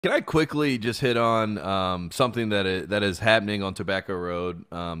Can I quickly just hit on something that is happening on Tobacco Road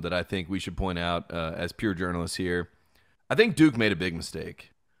that I think we should point out as pure journalists here? I think Duke made a big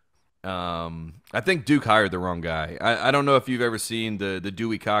mistake. I think Duke hired the wrong guy. I don't know if you've ever seen the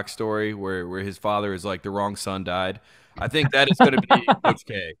Dewey Cox story where his father is like the wrong son died. I think that is going to be Coach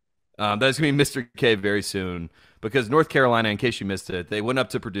K. That's going to be Mr. K very soon because North Carolina, in case you missed it, they went up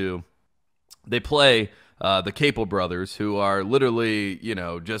to Purdue. They play the Capel brothers, who are literally,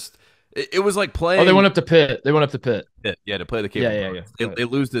 just it was like Oh, they playing went up to Pitt. They went up to Pitt. yeah, to play the Yeah, Capel yeah, yeah. brothers. Go They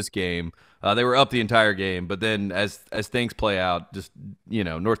ahead. lose this game. They were up the entire game, but then as things play out, just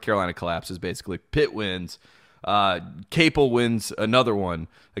North Carolina collapses basically. Pitt wins. Capel wins another one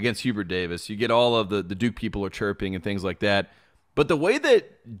against Hubert Davis. You get all of the Duke people are chirping and things like that. But the way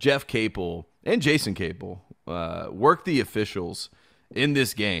that Jeff Capel and Jason Capel worked the officials in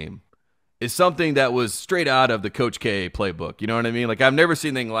this game is something that was straight out of the Coach K playbook. You know what I mean? Like I've never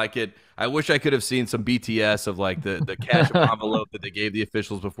seen anything like it. I wish I could have seen some BTS of like the cash envelope that they gave the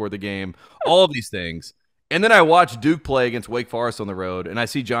officials before the game. All of these things. And then I watch Duke play against Wake Forest on the road, and I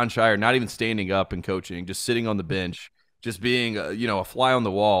see Jon Scheyer not even standing up and coaching, just sitting on the bench, just being a fly on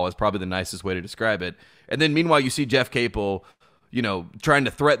the wall is probably the nicest way to describe it. And then meanwhile, you see Jeff Capel trying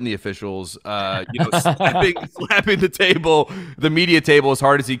to threaten the officials, slapping the table, the media table as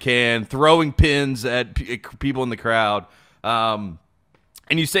hard as he can, throwing pins at people in the crowd. And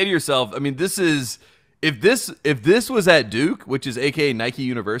you say to yourself, I mean, this is if this was at Duke, which is AKA Nike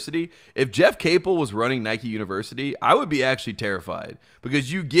University, if Jeff Capel was running Nike University, I would be actually terrified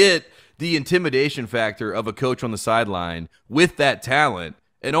because you get the intimidation factor of a coach on the sideline with that talent.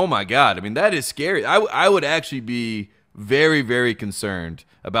 And oh my God, I mean, that is scary. I would actually be very, very concerned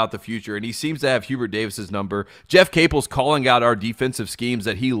about the future. And he seems to have Hubert Davis's number. Jeff Capel's calling out our defensive schemes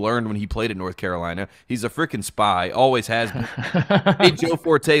that he learned when he played at North Carolina. He's a freaking spy, always has been. Made Joe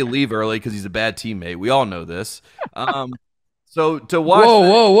Forte leave early because he's a bad teammate. We all know this. Um, so to watch Whoa, that,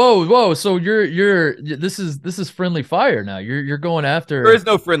 whoa, whoa, whoa. So this is friendly fire now. You're going there is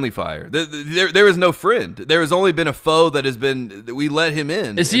after. no friendly fire. There is no friend. There has only been a foe that has been that we let him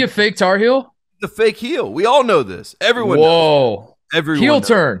in, Is he and a fake Tar Heel? the fake heel. We all know this. Everyone knows. Whoa. Everyone Heel knows.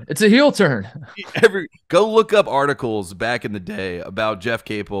 turn. It's a heel turn. Go look up articles back in the day about Jeff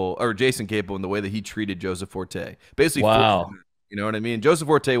Capel or Jason Capel and the way that he treated Joseph Forte. Basically, Wow. you know what I mean. Joseph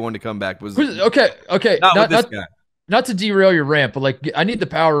Forte wanted to come back, was Okay, okay. not with Not this not guy. not to derail your rant, but like I need the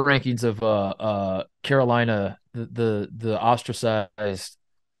power rankings of Carolina, the ostracized,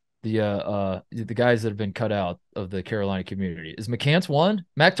 the guys that have been cut out of the Carolina community. Is McCants one?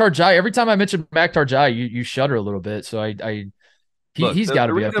 Mac Tarjai. Every time I mention Mac Tarjai, you shudder a little bit. So Look, he's got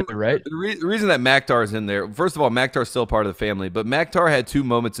to be up there, right? the reason that Maktar is in there, first of all, Maktar's still part of the family, but Maktar had two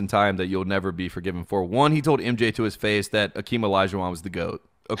moments in time that you'll never be forgiven for. One, he told MJ to his face that Akeem Olajuwon was the GOAT.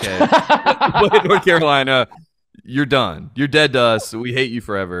 Okay. But in North Carolina, you're done. You're dead to us. We hate you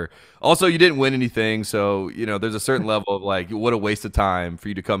forever. Also, you didn't win anything, so there's a certain level of like, what a waste of time for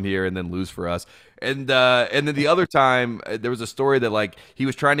you to come here and then lose for us. And then the other time, there was a story that like he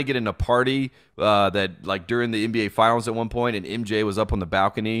was trying to get in a party that like during the NBA Finals at one point, and MJ was up on the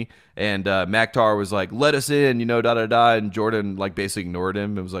balcony, and Maktar was like, "Let us in," da da da, and Jordan like basically ignored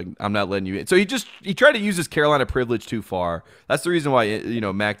him and was like, "I'm not letting you in." So he tried to use his Carolina privilege too far. That's the reason why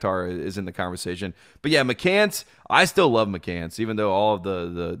Maktar is in the conversation. But yeah, McCants, I still love McCants, even though all of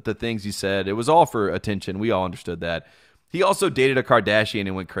the things he said, it was all for attention. We all understood that. He also dated a Kardashian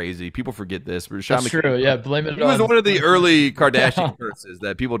and went crazy. People forget this. But Rashawn That's true. McCants, Yeah, blame it he was on. one of the early Kardashian curses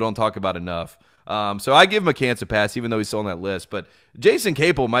that people don't talk about enough. So I give McCants a pass, even though he's still on that list. But Jason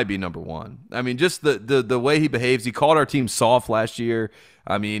Capel might be number one. I mean, just the way he behaves. He called our team soft last year.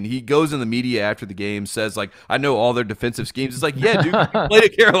 I mean, he goes in the media after the game, says like, "I know all their defensive schemes." It's like, yeah, dude, you played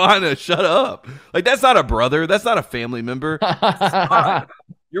at Carolina. Shut up. Like that's not a brother. That's not a family member.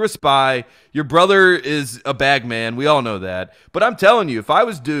 You're a spy. Your brother is a bag man. We all know that. But I'm telling you, if I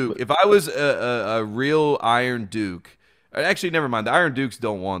was Duke, if I was a real Iron Duke, actually, never mind. The Iron Dukes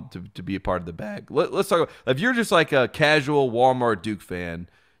don't want to be a part of the bag. Let's talk about if you're just like a casual Walmart Duke fan.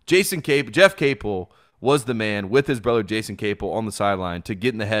 Jeff Capel was the man with his brother Jason Capel on the sideline to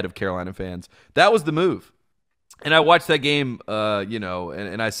get in the head of Carolina fans. That was the move. And I watched that game,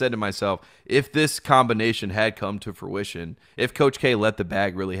 and I said to myself, if this combination had come to fruition, if Coach K let the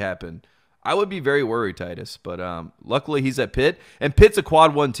bag really happen, I would be very worried, Titus. But luckily, he's at Pitt, and Pitt's a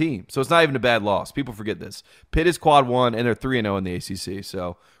quad one team, so it's not even a bad loss. People forget this. Pitt is quad one, and they're 3-0 in the ACC.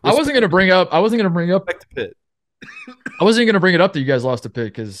 So I wasn't respect gonna bring up. I wasn't gonna bring up. to Pitt. I wasn't gonna bring it up that you guys lost to Pitt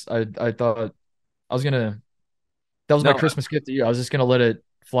because I thought I was gonna. That was my No, Christmas gift to you. I was just gonna let it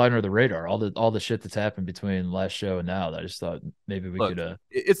fly under the radar. All the shit that's happened between last show and now. That I just thought maybe we Look, could.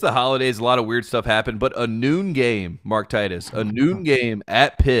 it's the holidays. A lot of weird stuff happened, but a noon game, Mark Titus, a noon game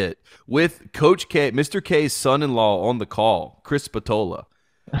at Pitt with Coach K, Mr. K's son-in-law on the call, Chris Spatola.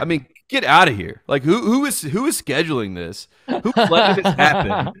 I mean, get out of here! Like, who is scheduling this? Who's letting this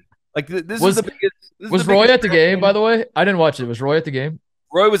happen? Like, this is Was the biggest. was Roy at the game? By the way, I didn't watch it. Was Roy at the game?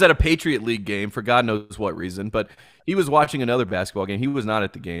 Roy was at a Patriot League game for God knows what reason, but he was watching another basketball game. He was not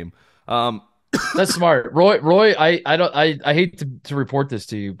at the game. That's smart. Roy, I hate to report this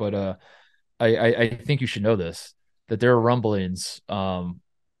to you, but I think you should know this, that there are rumblings. I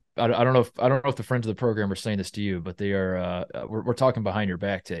don't know if the friends of the program are saying this to you, but they are we're talking behind your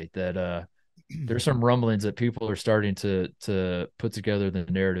back, Tate, that there's some rumblings that people are starting to put together the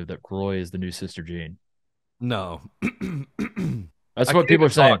narrative that Roy is the new Sister Jean. No. That's what people are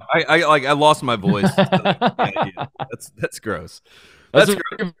saying. I lost my voice. That's gross. That's That's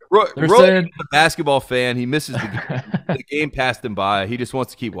what gross. they're Roy saying. is a basketball fan. He misses the game. The game passed him by. He just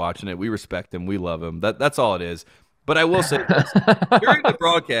wants to keep watching it. We respect him. We love him. That's all it is. But I will say this. During the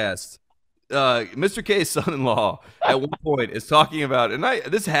broadcast, Mr. K's son-in-law at one point is talking about, and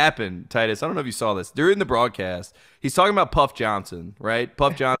this happened, Titus. I don't know if you saw this during the broadcast. He's talking about Puff Johnson, right?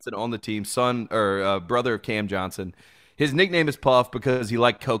 Puff Johnson on the team, son or brother of Cam Johnson. His nickname is Puff because he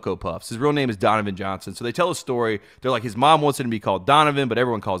liked Cocoa Puffs. His real name is Donovan Johnson. So they tell a story. They're like, his mom wants him to be called Donovan, but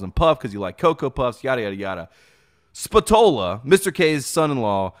everyone calls him Puff because he liked Cocoa Puffs, yada, yada, yada. Spatola, Mr. K's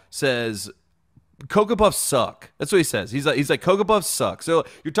son-in-law, says Cocoa Puffs suck. That's what he says. He's like Cocoa Puffs suck. So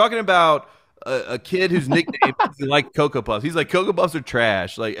you're talking about a kid whose nickname is like Cocoa Puffs. He's like, Cocoa Puffs are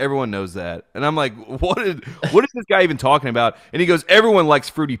trash. Like, everyone knows that. And I'm like, what is this guy even talking about? And he goes, everyone likes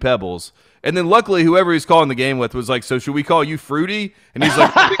Fruity Pebbles. And then luckily, whoever he's calling the game with was like, so should we call you Fruity? And he's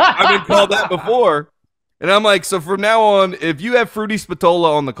like, I've been called that before. And I'm like, so from now on, if you have Fruity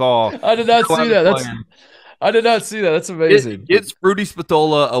Spatola on the call, I did not see that. I did not see that. That's amazing. Gets Fruity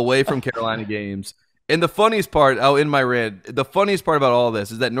Spatola away from Carolina games. And the funniest part, I'll end my rant. The funniest part about all this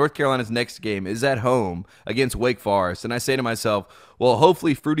is that North Carolina's next game is at home against Wake Forest. And I say to myself, well,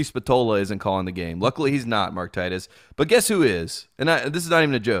 hopefully Fruity Spatola isn't calling the game. Luckily, he's not, Mark Titus. But guess who is? And this is not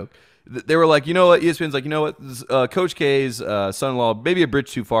even a joke. They were like, you know what? ESPN's like, you know what? Coach K's son-in-law, maybe a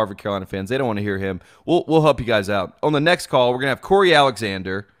bridge too far for Carolina fans. They don't want to hear him. We'll help you guys out. On the next call, we're going to have Corey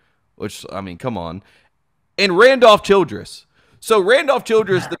Alexander, which, I mean, come on, and Randolph Childress. So Randolph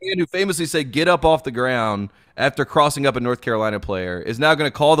Childress, the man who famously said get up off the ground after crossing up a North Carolina player, is now going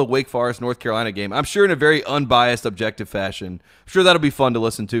to call the Wake Forest North Carolina game. I'm sure in a very unbiased, objective fashion. I'm sure that'll be fun to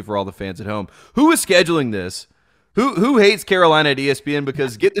listen to for all the fans at home. Who is scheduling this? Who hates Carolina at ESPN?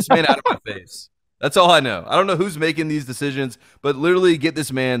 Because get this man out of my face. That's all I know. I don't know who's making these decisions, but literally get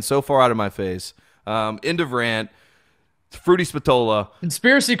this man so far out of my face. End of rant. Fruity Spatola.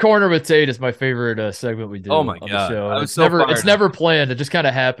 Conspiracy Corner with Tate is my favorite segment we do. Oh my on god! the show. It's never planned. It just kind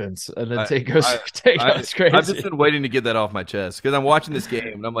of happens, and then Tate goes crazy. I've just been waiting to get that off my chest because I'm watching this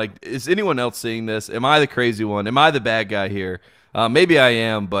game and I'm like, is anyone else seeing this? Am I the crazy one? Am I the bad guy here? Maybe I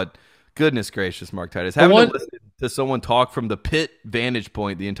am, but goodness gracious, Mark Titus, having to listen to someone talk from the Pitt vantage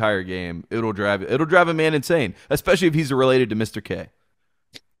point the entire game, it'll drive a man insane, especially if he's related to Mr. K.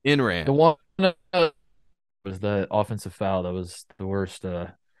 In rant. The one was the offensive foul that was the worst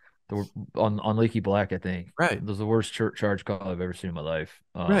on Leaky Black, I think. Right. It was the worst charge call I've ever seen in my life.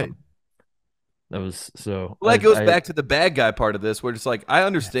 Right. That was so. Well, that goes back to the bad guy part of this, where it's like, I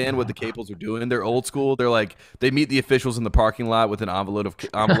understand what the Capels are doing. They're old school. They're like, they meet the officials in the parking lot with an envelope of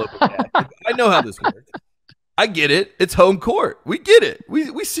cash. I know how this works. I get it. It's home court. We get it.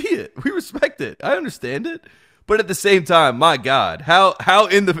 We see it. We respect it. I understand it. But at the same time, my God, how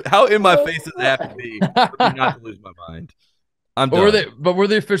in my face does it have to be for me not to lose my mind? I'm done. Were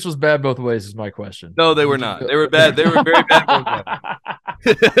the officials bad both ways? Is my question. No, they were not. They were bad. They were very bad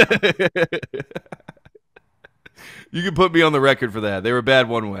both ways. You can put me on the record for that. They were bad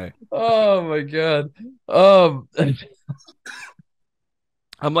one way. Oh my God.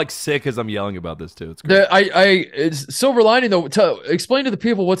 I'm like sick as I'm yelling about this too. It's great. It's silver lining though. Explain to the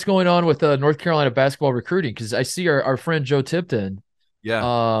people what's going on with North Carolina basketball recruiting, because I see our friend Joe Tipton,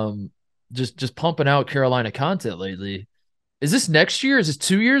 just pumping out Carolina content lately. Is this next year? Is this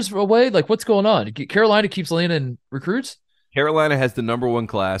 2 years away? Like, what's going on? Carolina keeps landing recruits. Carolina has the #1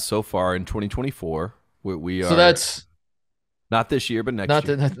 class so far in 2024. We are. So that's not this year, but next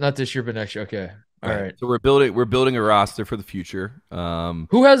year. Not this year, but next year. Okay. All right. So we're building a roster for the future.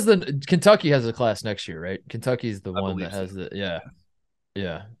 Who has Kentucky has a class next year, right? Kentucky's the one that has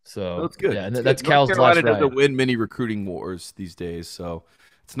yeah. So that's good. Yeah, and that's Cal's last ride. Carolina doesn't win many recruiting wars these days, so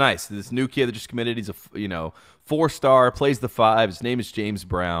It's nice. This new kid that just committed, he's a 4-star, plays the 5. His name is James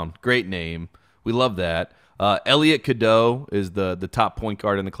Brown. Great name. We love that. Elliot Cadeau is the top point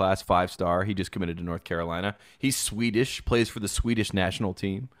guard in the class, 5-star. He just committed to North Carolina. He's Swedish, plays for the Swedish national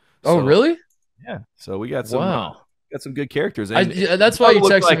team. Oh, really? Yeah. So we got some got some good characters. And that's why you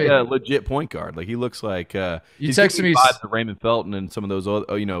texted like me. A legit point guard. Like he looks like you texted me vibes of Raymond Felton and some of those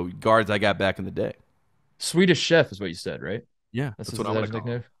guards I got back in the day. Swedish chef is what you said, right? Yeah, that's what I want to call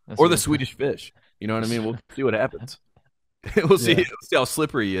him. That's or the Swedish fish. You know what I mean? We'll see what happens. We'll see how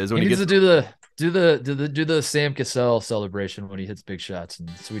slippery he is when he gets to do the Sam Cassell celebration when he hits big shots and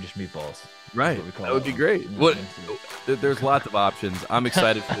Swedish meatballs. Right, that would be great. There's lots of options. I'm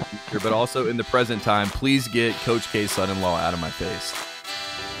excited for the future, but also in the present time, please get Coach K's son-in-law out of my face.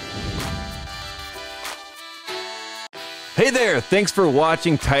 Hey there, thanks for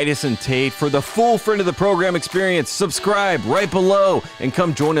watching Titus and Tate. For the full friend of the program experience, subscribe right below and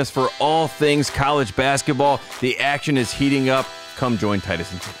come join us for all things college basketball. The action is heating up. Come join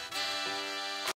Titus and Tate.